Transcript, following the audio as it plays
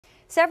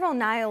Several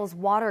Niles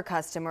water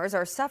customers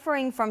are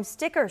suffering from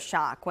sticker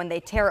shock when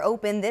they tear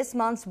open this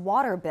month's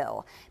water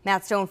bill.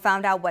 Matt Stone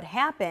found out what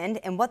happened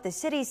and what the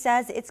city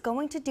says it's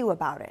going to do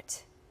about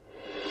it.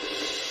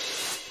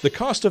 The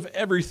cost of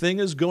everything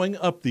is going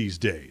up these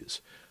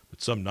days, but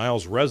some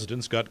Niles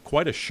residents got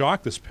quite a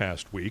shock this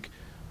past week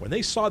when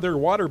they saw their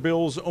water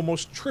bills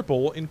almost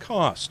triple in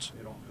cost.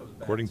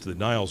 According to the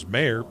Niles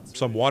mayor,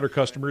 some water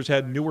customers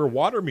had newer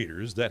water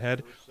meters that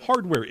had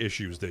hardware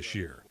issues this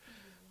year.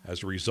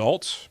 As a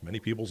result, many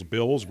people's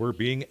bills were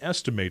being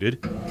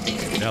estimated.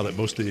 Now that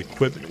most of the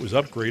equipment was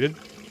upgraded,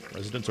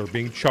 residents are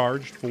being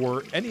charged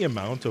for any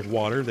amount of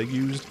water they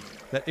used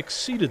that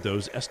exceeded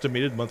those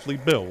estimated monthly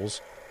bills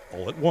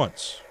all at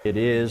once. It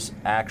is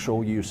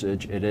actual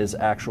usage, it is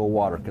actual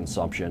water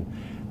consumption.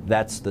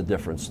 That's the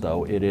difference,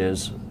 though. It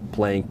is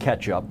playing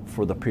catch up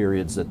for the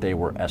periods that they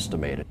were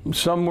estimated.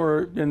 Some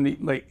were in the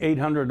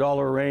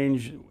 $800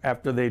 range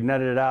after they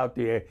netted out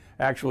the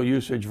actual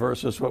usage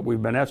versus what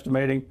we've been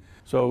estimating.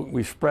 So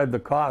we spread the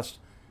cost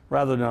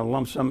rather than a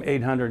lump sum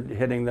 800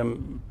 hitting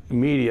them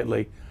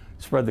immediately,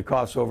 spread the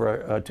costs over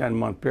a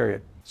 10-month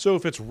period. So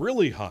if it's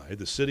really high,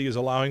 the city is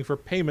allowing for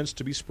payments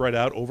to be spread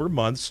out over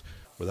months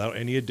without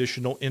any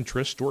additional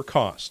interest or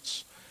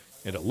costs.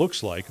 And it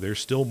looks like there's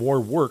still more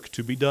work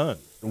to be done.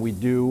 We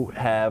do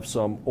have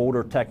some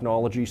older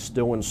technology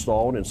still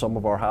installed in some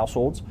of our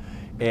households,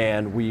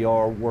 and we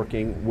are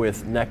working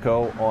with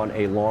NECO on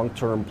a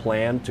long-term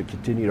plan to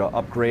continue to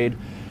upgrade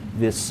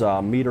this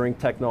metering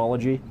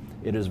technology.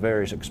 It is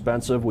very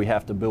expensive. We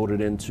have to build it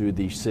into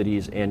the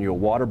city's annual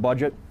water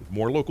budget. With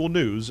more local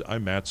news,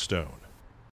 I'm Matt Stone.